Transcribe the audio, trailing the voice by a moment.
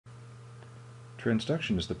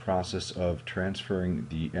Transduction is the process of transferring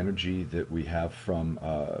the energy that we have from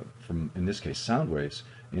in this case, sound waves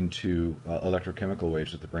into electrochemical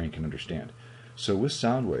waves that the brain can understand. So with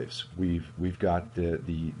sound waves, we've got the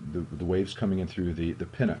waves coming in through the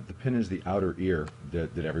pinna. The pinna is the outer ear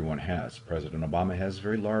that everyone has. President Obama has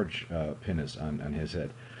very large pinnas on his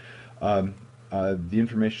head. The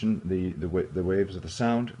information, the waves of the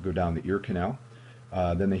sound go down the ear canal.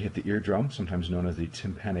 Then they hit the eardrum, sometimes known as the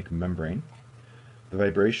tympanic membrane. The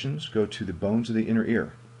vibrations go to the bones of the inner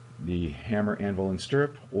ear, the hammer, anvil, and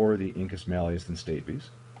stirrup, or the incus malleus and stapes.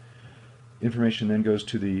 Information then goes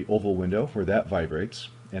to the oval window, where that vibrates,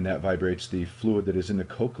 and that vibrates the fluid that is in the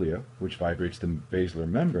cochlea, which vibrates the basilar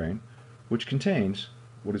membrane, which contains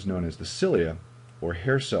what is known as the cilia, or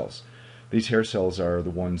hair cells. These hair cells are the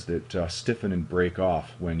ones that stiffen and break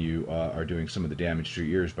off when you are doing some of the damage to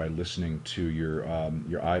your ears by listening to your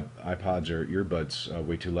iPods or earbuds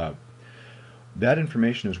way too loud. That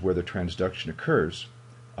information is where the transduction occurs,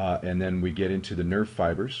 and then we get into the nerve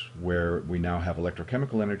fibers, where we now have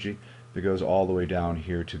electrochemical energy that goes all the way down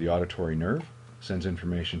here to the auditory nerve, sends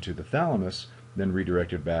information to the thalamus, then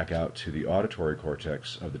redirected back out to the auditory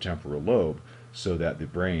cortex of the temporal lobe, so that the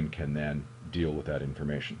brain can then deal with that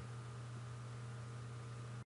information.